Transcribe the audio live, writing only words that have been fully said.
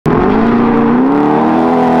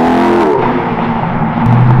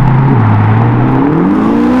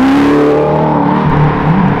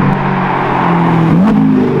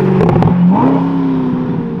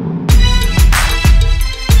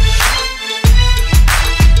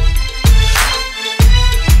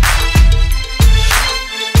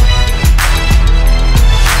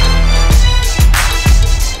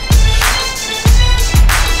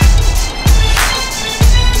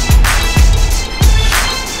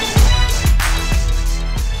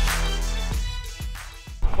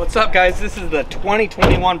What's up, guys? This is the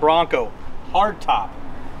 2021 Bronco hardtop.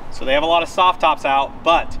 So they have a lot of soft tops out,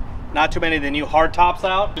 but not too many of the new hard tops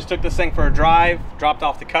out. Just took this thing for a drive, dropped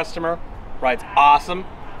off the customer. Rides awesome.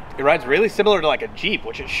 It rides really similar to like a Jeep,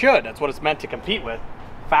 which it should. That's what it's meant to compete with.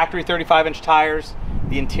 Factory 35-inch tires.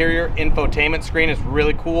 The interior infotainment screen is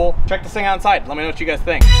really cool. Check this thing out inside. Let me know what you guys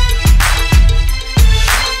think.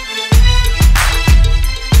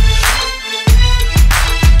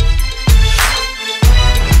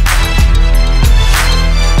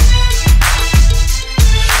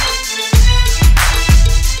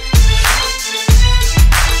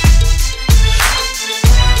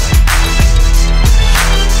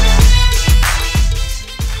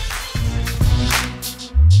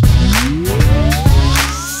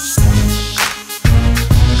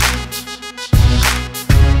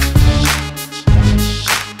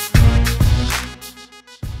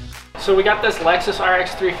 So we got this Lexus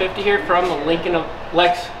RX350 here from the Lincoln of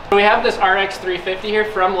Lex. We have this RX350 here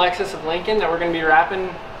from Lexus of Lincoln that we're going to be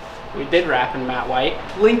wrapping. We did wrap in matte white.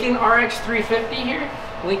 Lincoln RX350 here.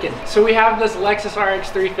 Lincoln. So we have this Lexus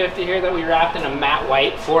RX350 here that we wrapped in a matte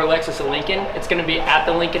white for Lexus of Lincoln. It's going to be at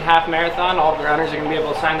the Lincoln Half Marathon. All the runners are going to be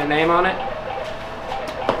able to sign their name on it.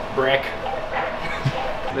 Brick.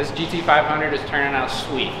 This GT500 is turning out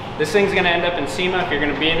sweet. This thing's gonna end up in SEMA. If you're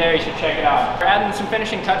gonna be there, you should check it out. We're adding some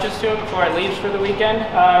finishing touches to it before it leaves for the weekend.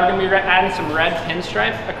 We're gonna be adding some red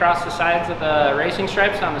pinstripe across the sides of the racing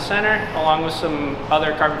stripes on the center, along with some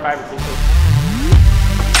other carbon fiber pieces.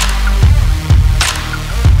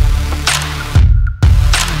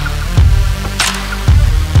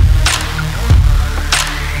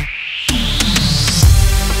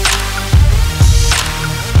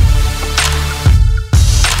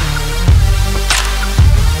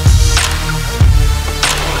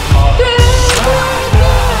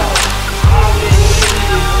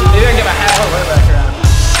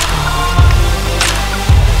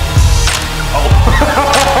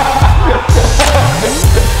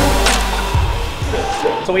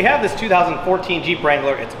 So we have this 2014 Jeep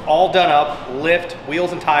Wrangler. It's all done up, lift,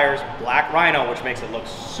 wheels and tires, black rhino, which makes it look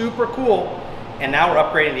super cool. And now we're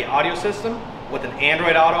upgrading the audio system with an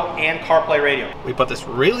Android Auto and CarPlay radio. We put this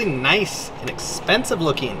really nice and expensive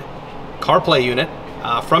looking CarPlay unit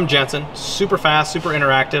from Jensen. Super fast, super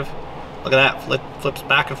interactive. Look at that, flips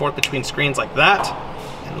back and forth between screens like that.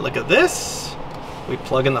 And look at this. We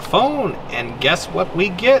plug in the phone and guess what we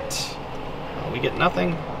get? We get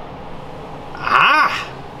nothing. Ah!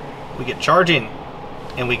 We get charging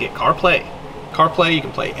and we get CarPlay. CarPlay, you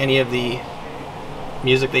can play any of the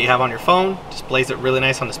music that you have on your phone. Displays it really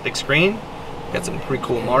nice on this big screen. Got some pretty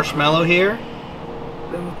cool marshmallow here.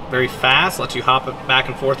 Very fast, lets you hop it back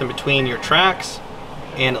and forth in between your tracks,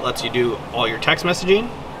 and it lets you do all your text messaging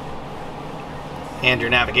and your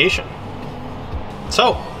navigation.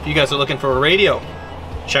 So, if you guys are looking for a radio,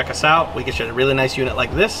 check us out. We get you a really nice unit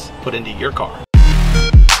like this put into your car.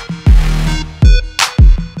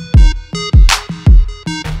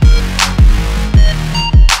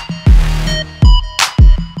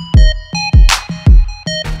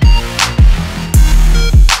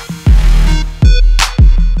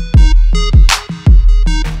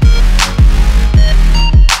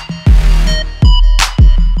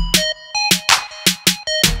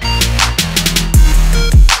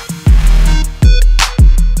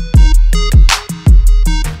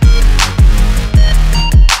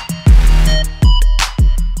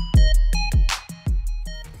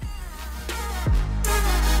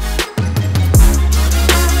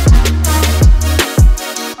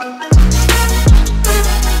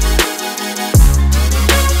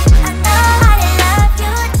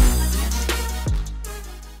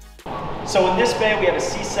 So in this bay, we have a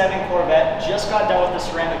C7 Corvette, just got done with the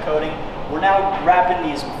ceramic coating. We're now wrapping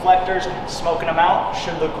these reflectors, smoking them out.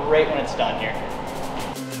 Should look great when it's done here.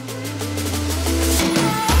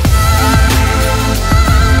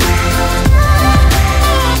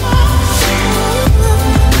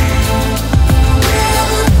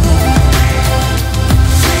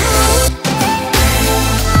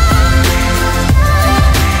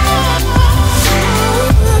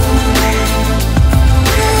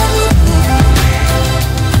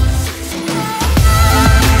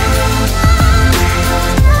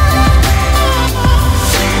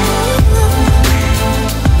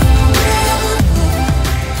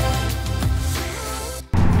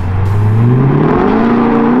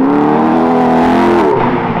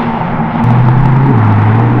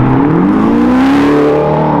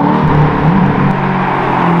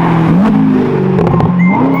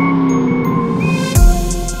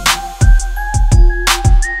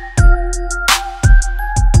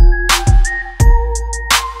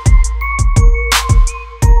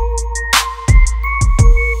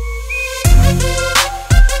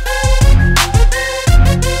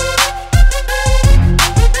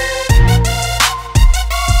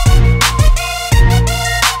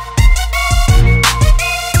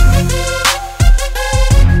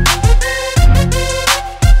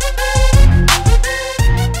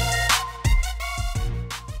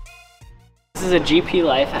 GP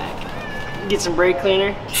life hack. Get some brake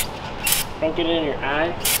cleaner. Don't get it in your eye.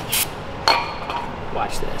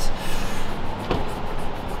 Watch this.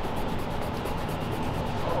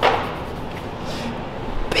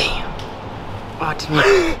 Bam. Oh,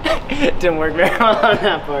 it didn't work very well on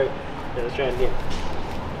that part. Let's try it again.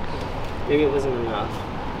 Maybe it wasn't enough.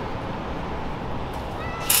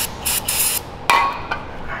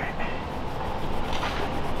 Alright.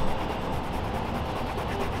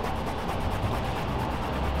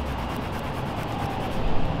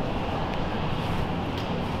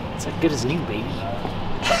 It's as good as new, baby.